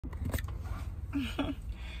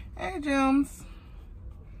Hey, Gems.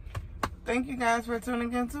 Thank you guys for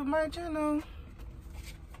tuning into my channel.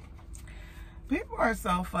 People are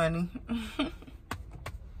so funny.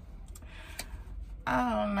 I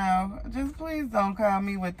don't know. Just please don't call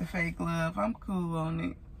me with the fake love. I'm cool on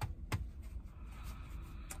it.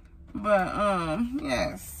 But,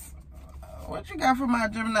 yes. What you got for my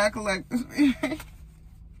Gemini collectors?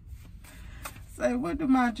 Say, what do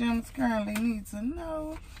my gems currently need to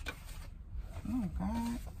know? Oh,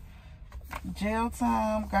 God. Jail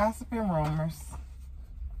time, gossip, and rumors.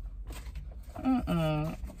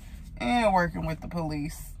 And working with the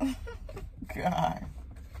police. God.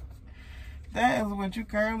 That is what you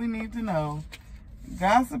currently need to know.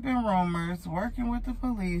 Gossip and rumors, working with the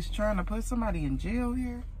police, trying to put somebody in jail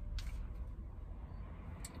here.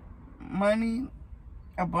 Money,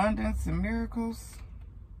 abundance, and miracles.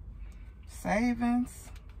 Savings.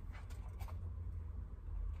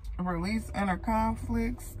 Release inner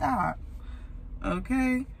conflict. Stop.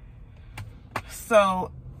 Okay?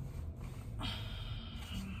 So,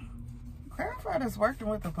 clarify this working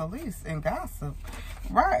with the police and gossip.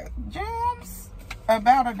 Right, Gems,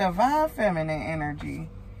 about a divine feminine energy.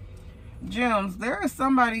 Gems, there is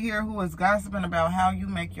somebody here who is gossiping about how you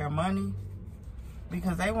make your money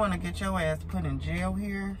because they want to get your ass put in jail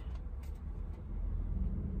here.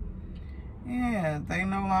 Yeah, they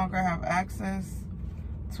no longer have access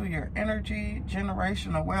to your energy,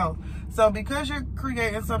 generational wealth. So because you're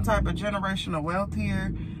creating some type of generational wealth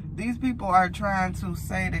here, these people are trying to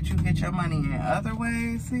say that you get your money in other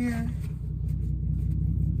ways here.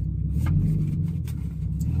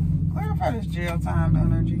 Clarify this jail time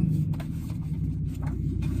energy.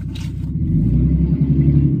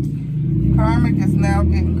 Karmic is now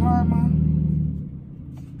getting karma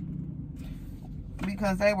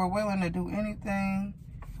because they were willing to do anything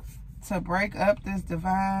to break up this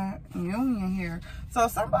divine union here. So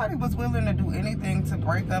somebody was willing to do anything to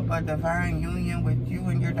break up a divine union with you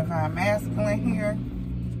and your divine masculine here.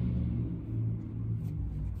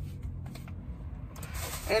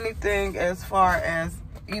 Anything as far as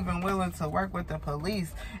even willing to work with the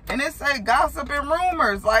police. And it say gossip and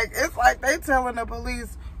rumors. Like, it's like they telling the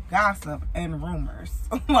police gossip and rumors.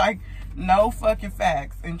 Like, no fucking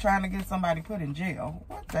facts. And trying to get somebody put in jail.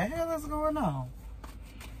 What the hell is going on?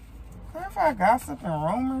 Clarify gossip and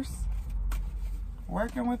rumors.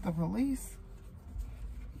 Working with the police.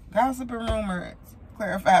 Gossip and rumors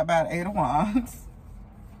clarified by the 8 of Wands.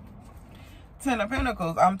 10 of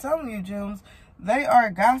Pentacles. I'm telling you, Gems, they are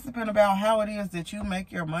gossiping about how it is that you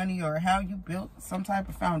make your money or how you built some type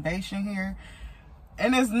of foundation here.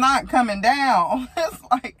 And it's not coming down. It's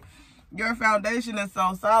like your foundation is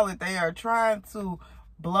so solid. They are trying to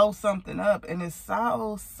blow something up. And it's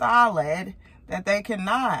so solid that they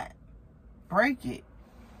cannot break it.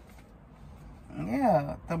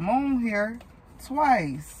 Yeah, the moon here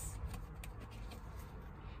twice.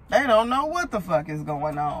 They don't know what the fuck is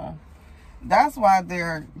going on. That's why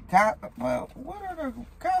they're well, what are the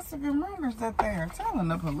gossip and rumors that they are telling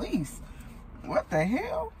the police? What the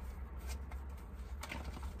hell?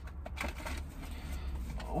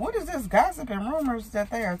 What is this gossip and rumors that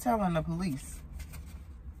they are telling the police?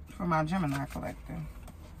 For my Gemini collective.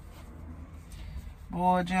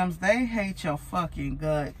 Boy, Gems, they hate your fucking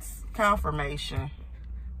guts. Confirmation.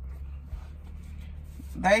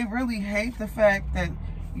 They really hate the fact that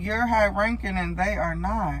you're high ranking and they are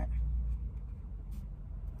not.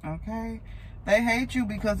 Okay? They hate you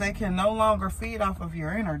because they can no longer feed off of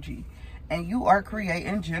your energy. And you are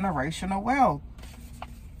creating generational wealth.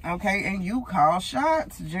 Okay? And you call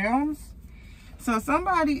shots, Gems. So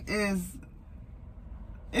somebody is,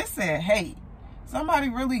 it said hate. Somebody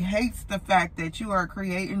really hates the fact that you are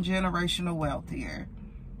creating generational wealth here.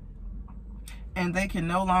 And they can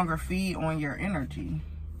no longer feed on your energy.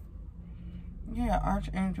 Yeah,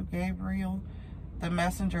 Archangel Gabriel, the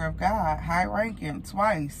messenger of God, high ranking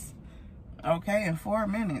twice. Okay, in 4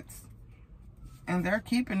 minutes. And they're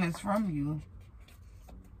keeping this from you.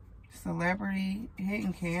 Celebrity,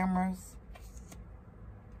 hidden cameras.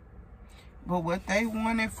 But what they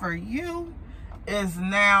wanted for you is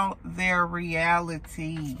now their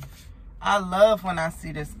reality. I love when I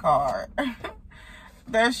see this card.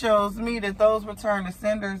 That shows me that those return to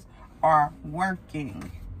senders are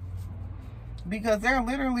working. Because they're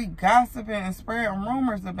literally gossiping and spreading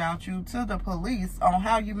rumors about you to the police on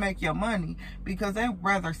how you make your money. Because they'd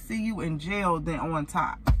rather see you in jail than on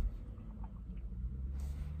top.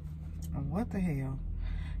 What the hell?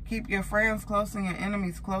 Keep your friends close and your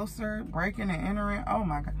enemies closer. Breaking and entering. Oh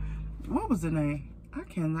my God. What was the name? I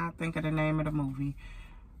cannot think of the name of the movie.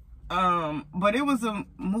 But it was a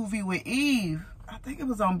movie with Eve. I think it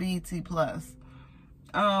was on BET Plus.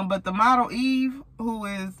 But the model Eve, who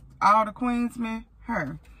is all the Queensmen,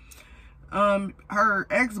 her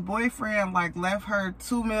ex-boyfriend like left her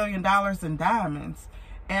 $2 million in diamonds,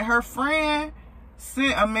 and her friend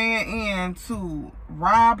sent a man in to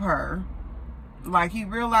rob her. Like, he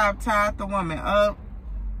real life tied the woman up,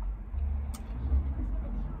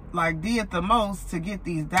 like did the most to get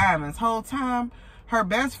these diamonds. Whole time her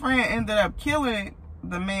best friend ended up killing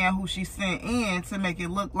the man who she sent in to make it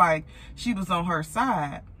look like she was on her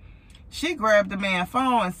side. She grabbed the man's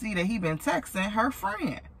phone and see that he been texting her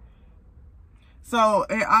friend. So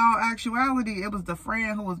in all actuality, it was the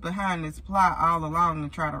friend who was behind this plot all along to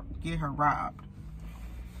try to get her robbed.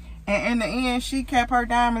 And in the end, she kept her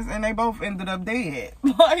diamonds and they both ended up dead.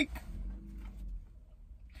 Like,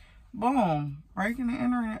 boom, breaking the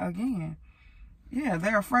internet again. Yeah,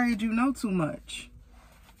 they're afraid you know too much.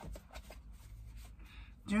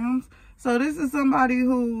 Gems. So this is somebody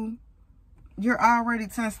who you're already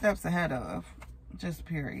 10 steps ahead of. Just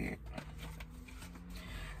period.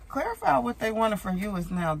 Clarify what they wanted from you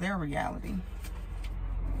is now their reality.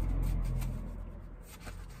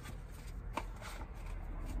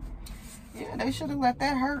 Yeah, they should have let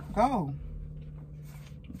that hurt go.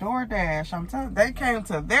 DoorDash, I'm telling you, they came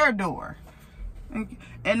to their door.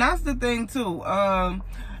 And that's the thing too. I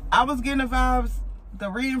was getting the vibes, the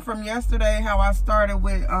reading from yesterday, how I started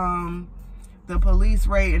with the police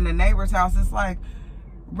raid in the neighbor's house. It's like,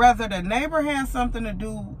 whether the neighbor has something to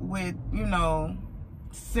do with, you know,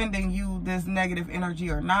 sending you this negative energy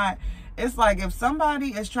or not, it's like if somebody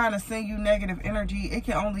is trying to send you negative energy, it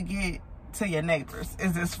can only get to your neighbors,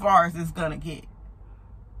 is as far as it's gonna get.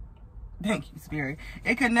 Thank you, Spirit.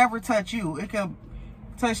 It could never touch you. It could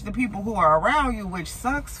touch the people who are around you, which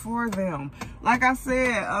sucks for them. Like I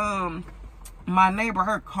said, my neighbor,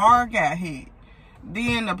 her car got hit.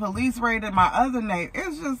 Then the police raided my other neighbor.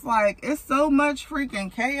 It's just like, it's so much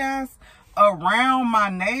freaking chaos around my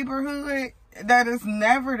neighborhood that it's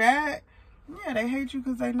never that. Yeah, they hate you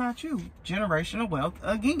because they're not you. Generational wealth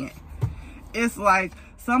again. It's like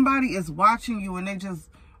somebody is watching you and they just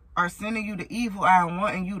are sending you the evil eye and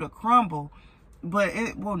wanting you to crumble. But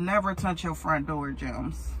it will never touch your front door,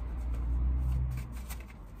 Gems.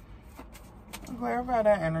 Clarify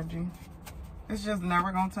that energy. It's just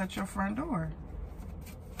never going to touch your front door.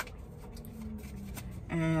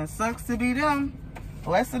 And it sucks to be them.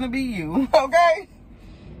 Blessing to be you. Okay?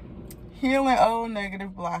 Healing old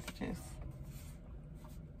negative blockages.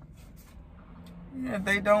 Yeah, if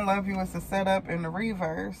they don't love you, it's a setup in the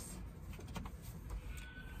reverse.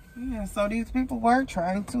 Yeah, so these people were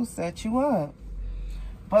trying to set you up.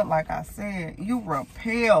 But like I said, you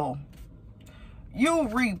repel. You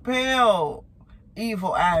repel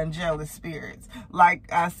evil eye and jealous spirits.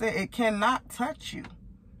 Like I said, it cannot touch you.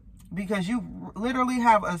 Because you literally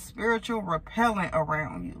have a spiritual repellent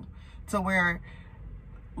around you. To where,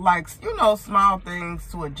 like, you know, small things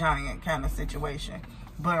to a giant kind of situation.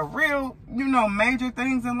 But real, you know, major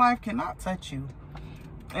things in life cannot touch you.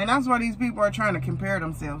 And that's why these people are trying to compare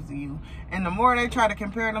themselves to you. And the more they try to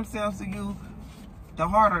compare themselves to you, the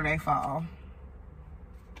harder they fall.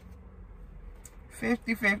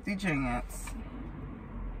 50-50 chance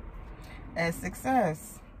at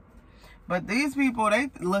success. But these people,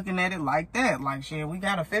 they looking at it like that. Like, shit, we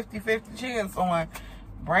got a 50-50 chance on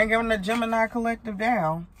bringing the Gemini collective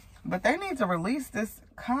down. But they need to release this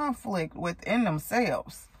conflict within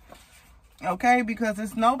themselves. Okay? Because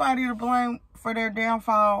it's nobody to blame for their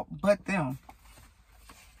downfall but them.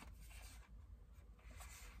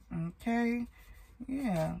 Okay?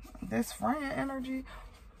 Yeah. This friend energy.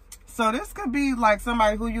 So this could be like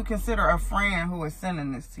somebody who you consider a friend who is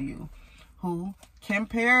sending this to you. Who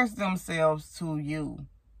compares themselves to you.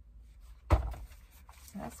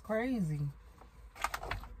 That's crazy.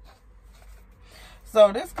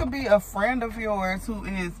 So this could be a friend of yours who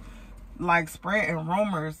is like spreading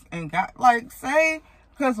rumors and got, like, say,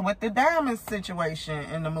 because with the diamond situation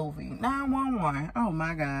in the movie, 911, oh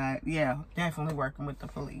my God, yeah, definitely working with the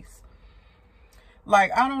police.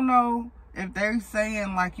 Like, I don't know if they're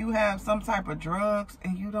saying like you have some type of drugs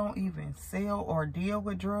and you don't even sell or deal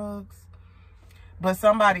with drugs, but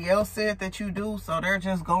somebody else said that you do, so they're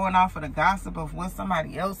just going off of the gossip of what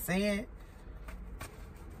somebody else said.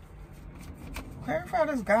 Clarify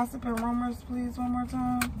this gossip and rumors, please, one more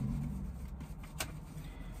time.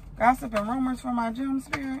 Gossip and rumors for my gem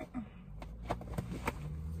spirit.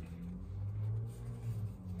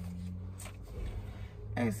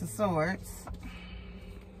 Ace of Swords.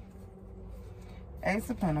 Ace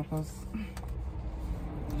of Pentacles.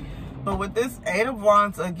 But with this 8 of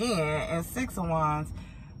Wands again and 6 of Wands,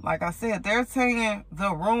 Like I said, they're saying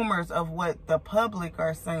the rumors of what the public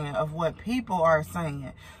are saying, of what people are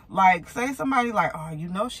saying. Like, say somebody like, oh, you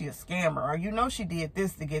know she a scammer, or you know she did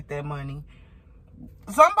this to get that money.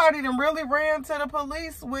 Somebody then really ran to the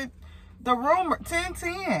police with the rumor,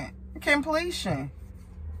 1010, completion.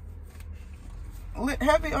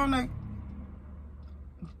 Heavy on the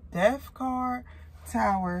Death card,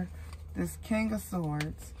 Tower, this King of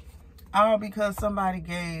Swords. All because somebody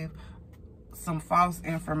gave some false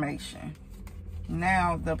information.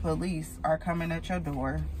 Now the police are coming at your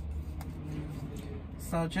door.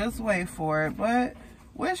 So just wait for it. But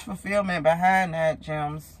wish fulfillment behind that,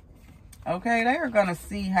 gems. Okay, they are going to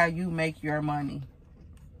see how you make your money.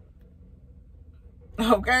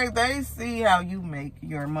 Okay, they see how you make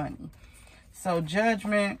your money. So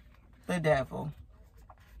judgment, the devil.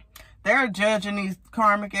 They're judging these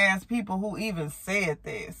karmic ass people who even said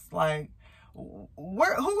this. Like,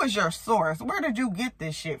 who is your source? Where did you get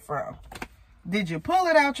this shit from? Did you pull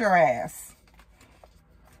it out your ass?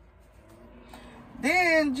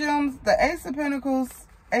 Then, gems, the Ace of Pentacles.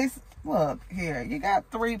 Look, here. You got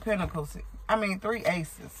 3 pentacles. I mean, 3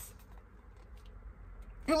 aces.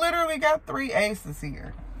 You literally got 3 aces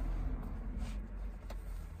here.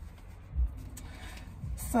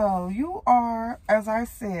 So, you are, as I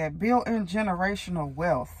said, building generational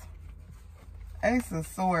wealth. Ace of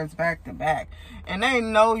Swords back to back. And they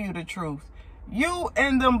know you the truth. You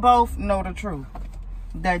and them both know the truth.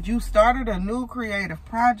 That you started a new creative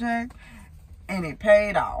project and it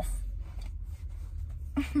paid off.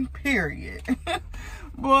 Period.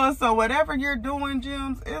 Boy, so whatever you're doing,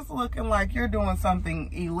 gems, it's looking like you're doing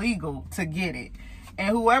something illegal to get it. And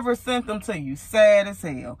whoever sent them to you, sad as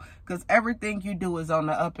hell. Because everything you do is on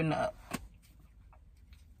the up and up.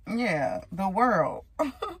 Yeah, the world.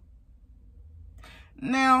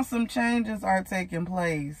 Now some changes are taking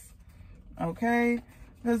place. Okay?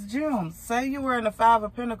 Because, gems, say you were in the 5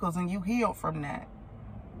 of Pentacles and you healed from that.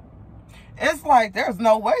 It's like there's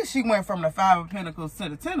no way she went from the 5 of Pentacles to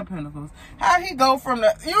the 10 of Pentacles. How he go from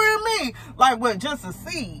the, you hear me? Like with just a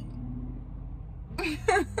seed.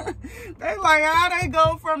 They like how they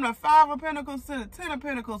go from the 5 of Pentacles to the 10 of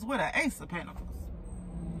Pentacles with an Ace of Pentacles.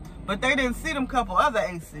 But they didn't see them couple other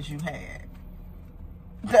aces you had.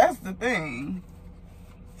 That's the thing.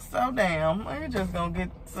 So damn, we're just gonna get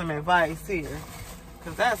some advice here.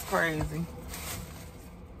 Cause that's crazy.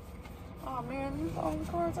 Oh man, these are all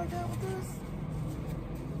the cards I got with this.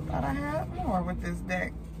 Thought I had more with this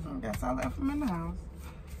deck. I guess I left them in the house.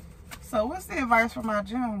 So what's the advice for my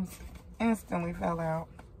gems? Instantly fell out.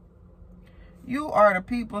 You are the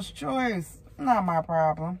people's choice. Not my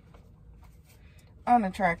problem.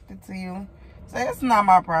 Unattracted to you. So it's not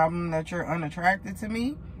my problem that you're unattracted to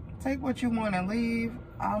me. Take what you want and leave.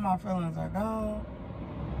 All my feelings are gone.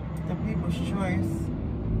 The people's choice.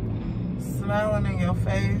 Smiling in your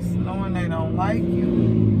face, knowing they don't like you.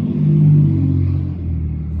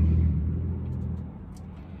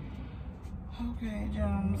 Okay,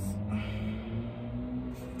 gems.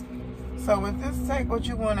 So with this take what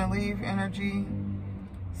you want to leave energy,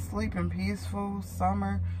 sleeping peaceful,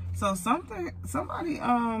 summer. So somebody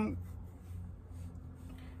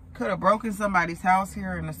could have broken somebody's house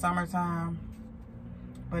here in the summertime,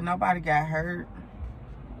 but nobody got hurt.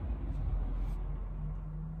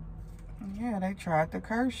 Yeah, they tried to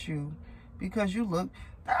curse you because you look,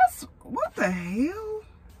 that's, what the hell?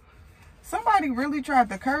 Somebody really tried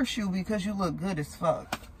to curse you because you look good as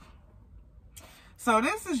fuck. So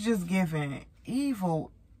this is just giving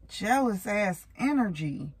evil, jealous ass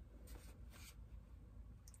energy.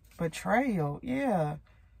 Betrayal, yeah.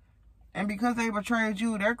 And because they betrayed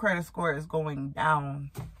you, their credit score is going down.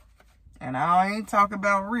 And I ain't talking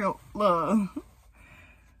about real love.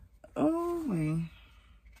 Ooh.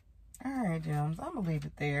 Alright, gems. I'm going to leave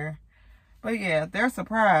it there. But yeah, they're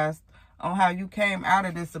surprised on how you came out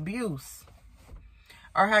of this abuse.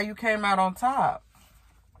 Or how you came out on top.